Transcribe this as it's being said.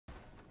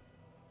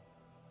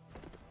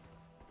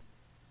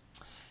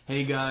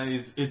Hey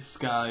guys, it's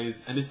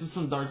Skies, and this is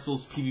some Dark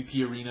Souls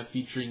PvP arena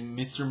featuring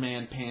Mr.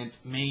 Man Pants,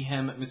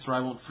 Mayhem, Mr. I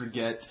Won't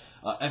Forget,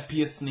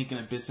 FPS Snake, and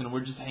Abyss, and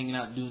we're just hanging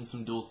out doing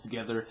some duels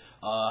together.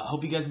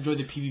 Hope you guys enjoyed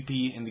the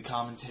PvP and the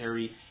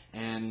commentary,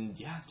 and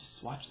yeah,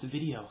 just watch the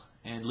video,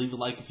 and leave a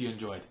like if you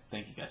enjoyed.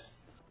 Thank you guys.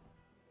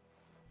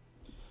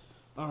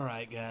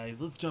 Alright guys,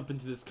 let's jump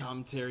into this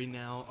commentary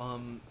now.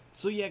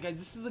 So yeah guys,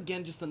 this is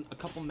again just a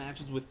couple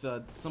matches with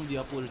some of the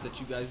uploaders that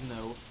you guys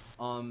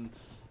know.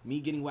 Me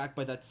getting whacked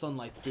by that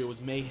sunlight spear was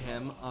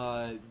Mayhem.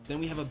 Then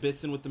we have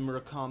Abyssin with the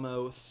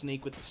Murakamo,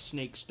 Snake with the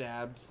snake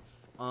stabs,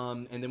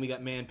 and then we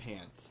got Man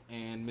Pants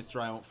and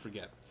Mr. I Won't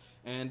Forget.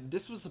 And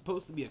this was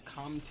supposed to be a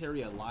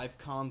commentary, a live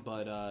com,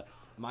 but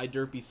my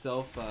derpy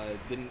self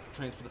didn't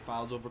transfer the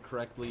files over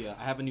correctly.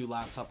 I have a new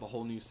laptop, a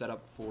whole new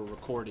setup for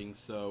recording,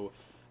 so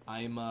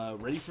I'm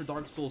ready for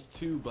Dark Souls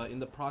 2, but in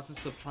the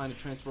process of trying to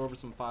transfer over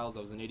some files,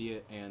 I was an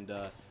idiot, and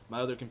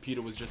my other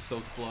computer was just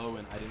so slow,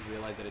 and I didn't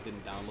realize that it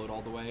didn't download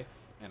all the way.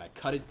 And I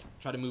cut it,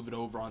 tried to move it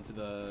over onto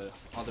the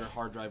other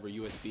hard drive or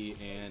USB,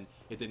 and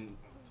it didn't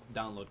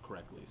download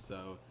correctly.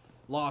 So,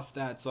 lost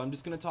that. So I'm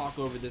just going to talk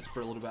over this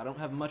for a little bit. I don't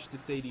have much to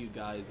say to you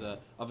guys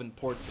of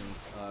importance.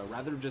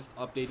 Rather just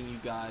updating you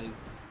guys.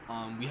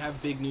 We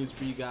have big news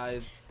for you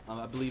guys.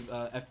 I believe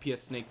FPS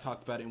Snake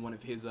talked about it in one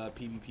of his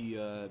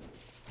PvP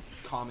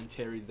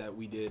commentaries that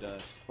we did,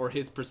 or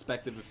his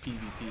perspective of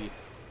PvP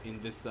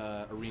in this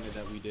arena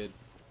that we did.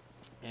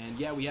 And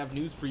yeah, we have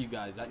news for you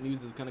guys. That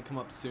news is going to come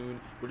up soon.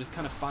 We're just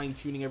kind of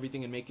fine-tuning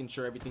everything and making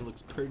sure everything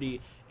looks pretty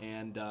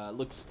and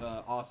looks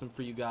awesome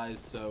for you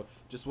guys. So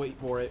just wait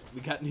for it.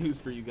 We got news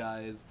for you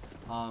guys.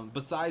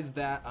 Besides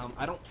that,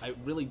 I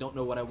really don't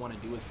know what I want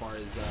to do as far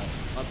as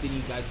updating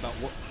you guys about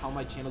how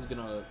my channel is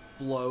going to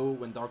flow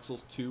when Dark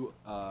Souls 2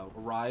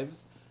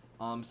 arrives.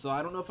 So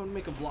I don't know if I'm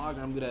going to make a vlog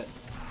or I'm going to...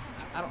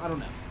 I don't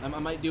know. I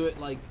might do it,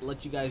 like,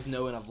 let you guys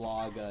know in a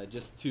vlog,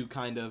 just to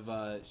kind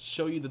of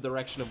show you the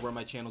direction of where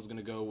my channel is going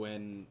to go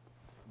when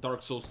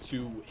Dark Souls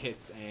 2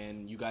 hits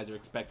and you guys are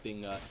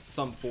expecting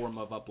some form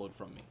of upload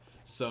from me.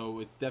 So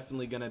it's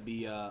definitely going to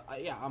be,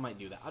 yeah, I might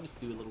do that. I'll just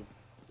do a little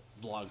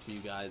vlog for you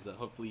guys.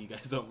 Hopefully you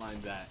guys don't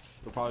mind that.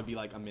 It'll probably be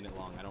like a minute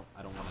long. I don't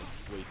want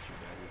to waste you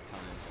guys'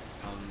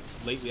 time.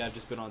 Lately I've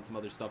just been on some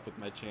other stuff with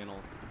my channel,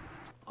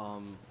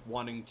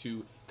 wanting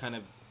to kind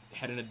of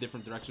head in a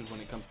different direction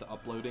when it comes to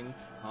uploading.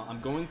 I'm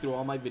going through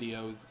all my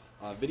videos,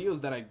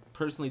 videos that I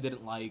personally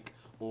didn't like,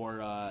 or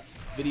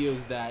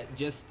videos that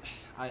just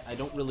I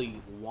don't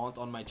really want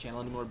on my channel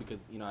anymore because,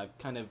 you know, I've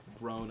kind of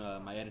grown,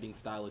 my editing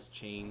style has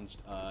changed,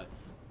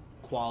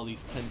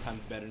 quality's 10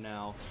 times better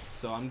now,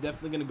 so I'm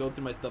definitely going to go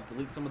through my stuff,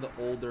 delete some of the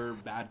older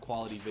bad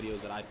quality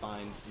videos that I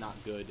find not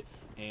good,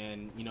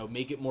 and, you know,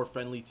 make it more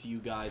friendly to you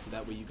guys so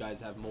that way you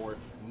guys have more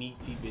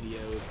meaty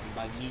videos. And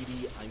by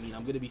meaty, I mean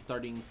I'm going to be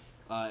starting...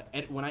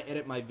 when I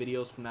edit my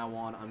videos from now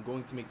on, I'm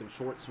going to make them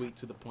short, sweet,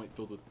 to the point,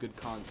 filled with good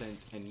content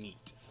and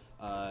meat.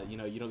 You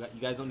know, you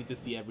guys don't need to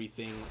see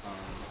everything.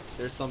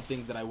 There's some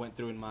things that I went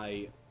through in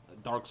my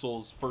Dark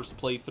Souls first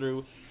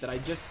playthrough that I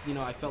just, you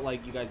know, I felt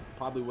like you guys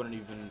probably wouldn't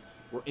even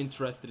were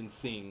interested in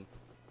seeing.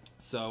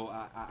 So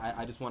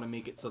I just want to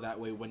make it so that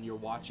way when you're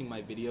watching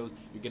my videos,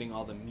 you're getting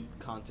all the meat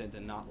content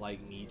and not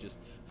like me just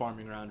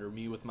farming around or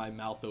me with my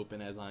mouth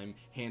open as I'm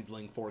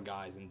handling 4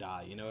 guys and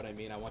die. You know what I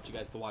mean? I want you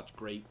guys to watch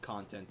great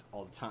content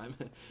all the time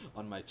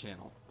on my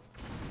channel.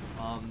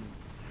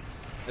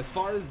 As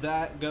far as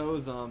that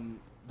goes,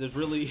 there's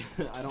really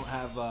I don't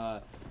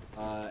have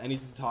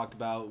anything to talk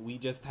about. We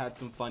just had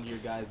some fun here,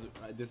 guys.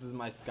 This is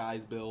my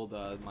Skies build,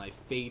 my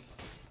faith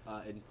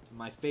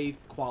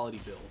quality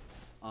build.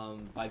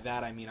 By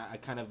that I mean I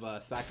kind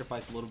of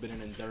sacrificed a little bit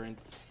in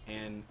endurance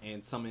and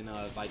some in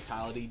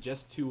vitality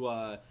just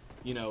to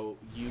you know,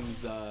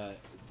 use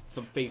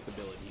some faith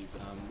abilities,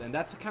 and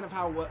that's kind of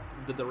how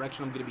the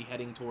direction I'm going to be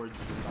heading towards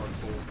in Dark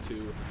Souls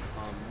 2.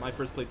 My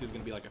first playthrough is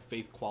going to be like a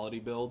faith quality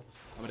build.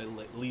 I'm going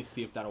to at least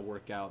see if that'll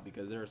work out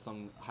because there are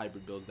some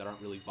hybrid builds that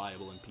aren't really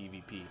viable in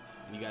PvP,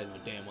 and you guys know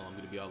damn well I'm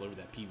going to be all over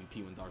that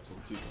PvP when Dark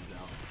Souls 2 comes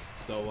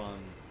out.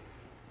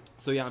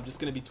 So yeah, I'm just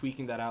going to be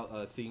tweaking that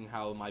out, seeing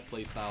how my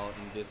playstyle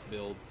in this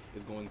build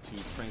is going to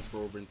transfer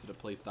over into the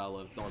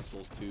playstyle of Dark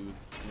Souls 2's, you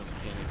know,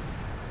 mechanics,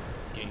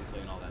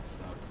 gameplay, and all that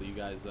stuff. So you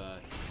guys,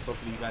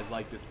 hopefully you guys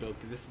like this build,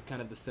 because this is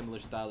kind of the similar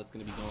style that's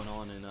going to be going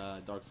on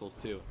in Dark Souls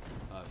 2.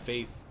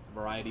 Faith,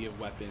 variety of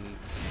weapons,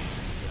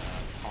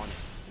 and taunt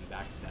and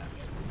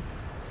backstabs.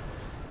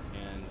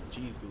 And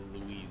geez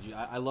Louise,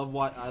 I love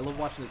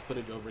watching this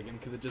footage over again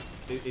because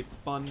it's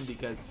fun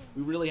because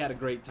we really had a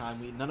great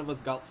time. None of us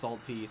got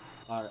salty.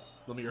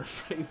 Let me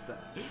rephrase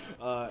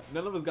that.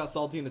 None of us got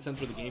salty in the sense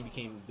where the game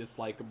became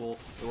dislikable.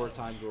 There were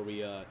times where we,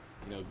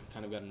 you know,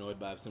 kind of got annoyed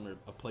by a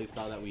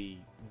playstyle that we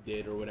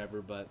did or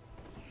whatever, but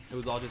it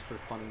was all just for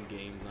fun in the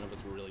game. None of us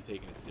were really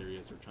taking it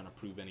serious or trying to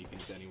prove anything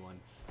to anyone.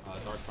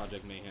 Dark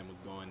Project Mayhem was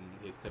going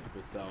his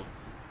typical self.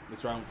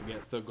 Mr. I Won't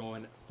Forget still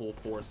going full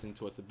force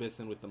into us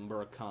Abyssin with the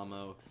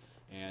Murakamo,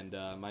 and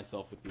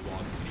myself with the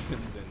log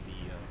stands and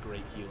the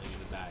great healing in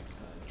the back,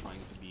 trying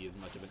to be as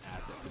much of an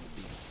asset to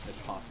the team as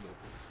possible.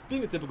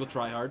 Being a typical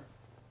tryhard.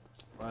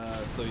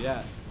 So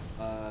yeah,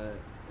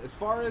 as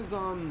far as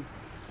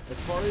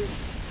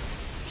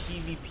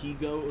PvP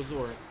goes,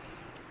 or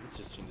let's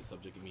just change the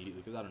subject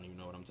immediately because I don't even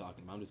know what I'm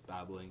talking about. I'm just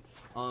babbling.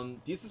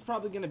 This is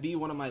probably gonna be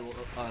one of my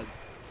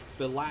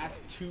the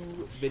last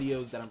 2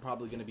 videos that I'm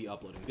probably gonna be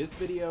uploading. This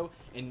video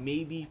and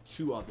maybe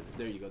 2 others.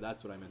 There you go.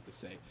 That's what I meant to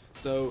say.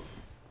 So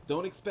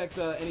don't expect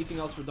anything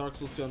else for Dark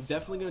Souls 2. I'm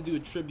definitely going to do a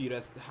tribute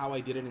as to how I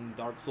did it in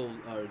Dark Souls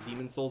or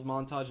Demon Souls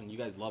montage, and you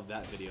guys love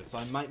that video. So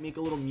I might make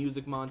a little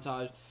music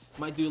montage,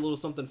 might do a little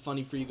something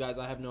funny for you guys.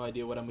 I have no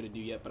idea what I'm going to do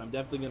yet, but I'm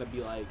definitely going to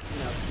be like, you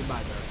know,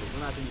 goodbye Dark Souls.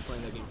 We're not going to be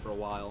playing that game for a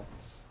while.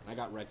 I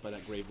got wrecked by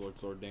that Gravelord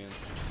Sword dance.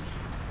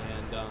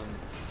 And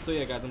so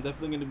yeah, guys, I'm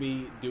definitely going to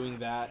be doing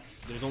that.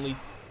 There's only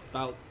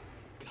about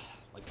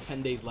like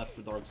 10 days left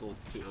for Dark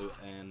Souls 2,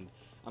 and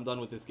I'm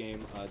done with this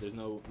game. There's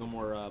no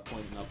more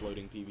point in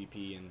uploading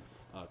PvP and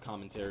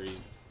commentaries.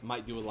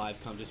 Might do a live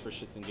com just for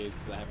shits and gigs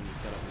because I have a new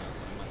setup now,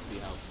 so I might see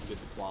how good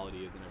the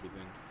quality is and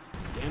everything.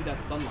 Damn,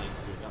 that sunlight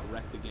spear got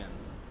wrecked again.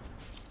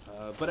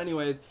 But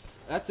anyways,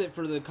 that's it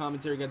for the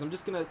commentary, guys. I'm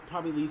just gonna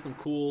probably leave some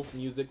cool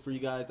music for you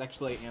guys.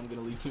 Actually, I am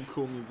gonna leave some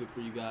cool music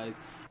for you guys,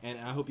 and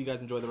I hope you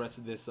guys enjoy the rest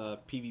of this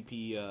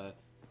PvP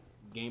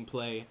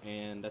gameplay.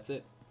 And that's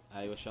it.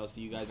 I shall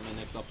see you guys in my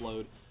next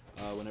upload.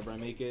 Whenever I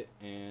make it,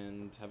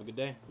 and have a good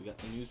day. We got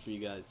some news for you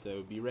guys,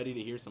 so be ready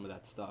to hear some of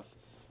that stuff,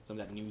 some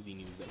of that newsy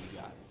news that we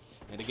got.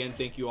 And again,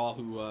 thank you all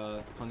who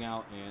hung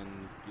out, and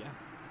yeah,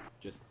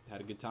 just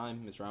had a good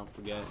time. Mr. I Don't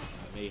Forget,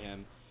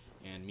 Mayhem,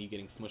 and me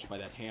getting smushed by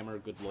that hammer,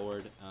 good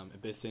lord,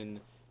 Abyssin,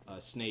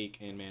 Snake,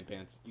 and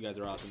Manpants. You guys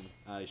are awesome.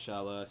 I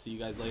shall see you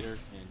guys later,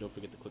 and don't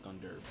forget to click on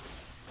Derb.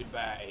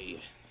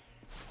 Goodbye.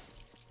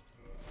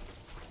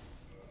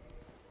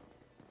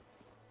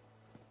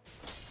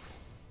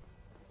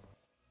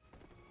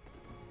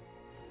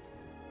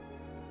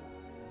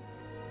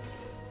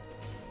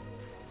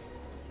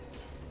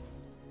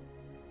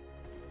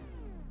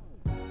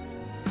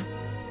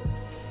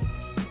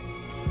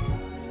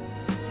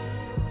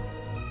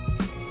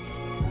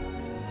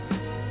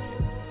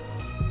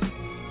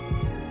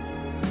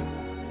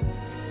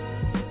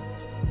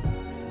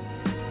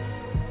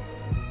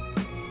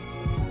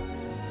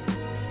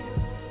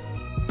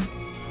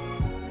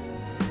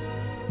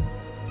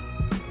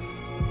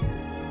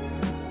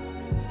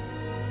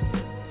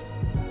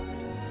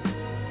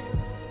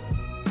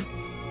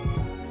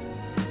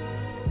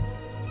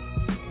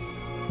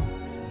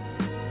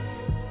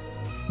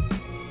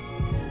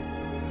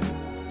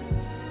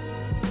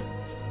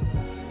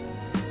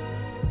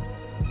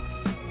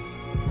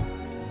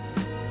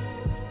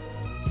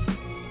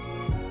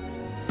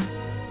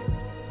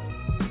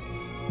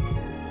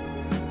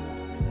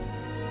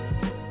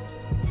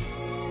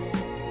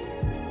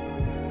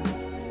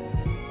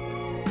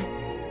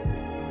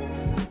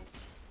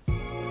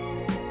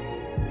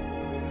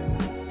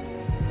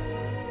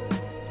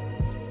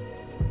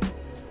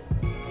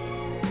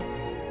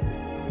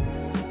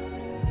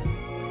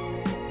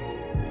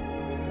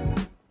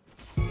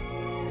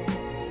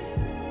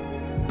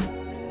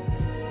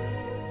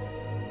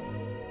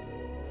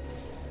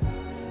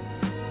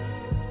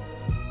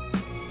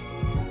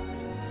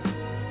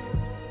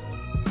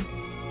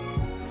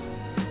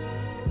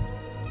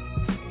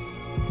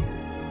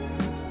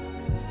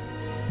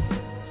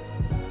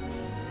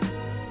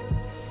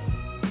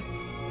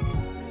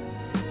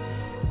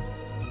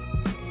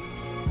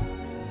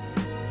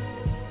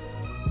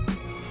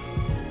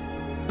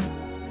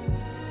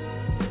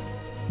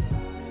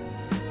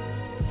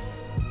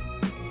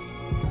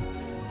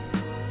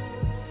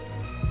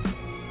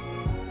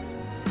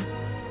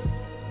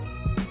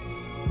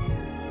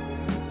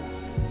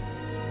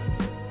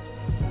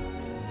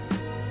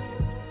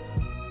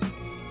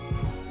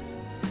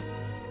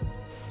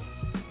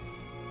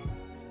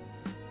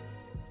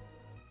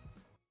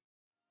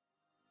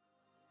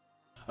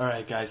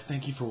 Alright guys,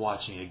 thank you for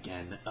watching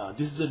again.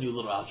 This is a new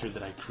little outro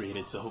that I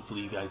created, so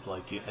hopefully you guys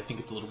like it. I think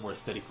it's a little more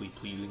aesthetically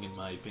pleasing in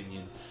my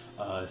opinion.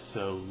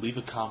 So leave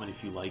a comment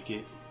if you like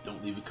it.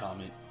 Don't leave a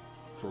comment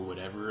for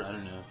whatever. I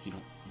don't know. If you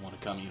don't want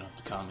to comment, you don't have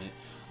to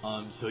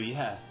comment. So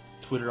yeah,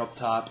 Twitter up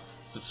top,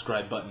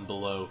 subscribe button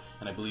below,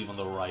 and I believe on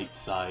the right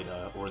side,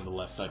 or on the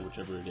left side,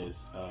 whichever it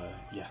is,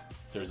 yeah,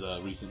 there's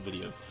recent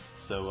videos.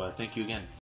 So thank you again.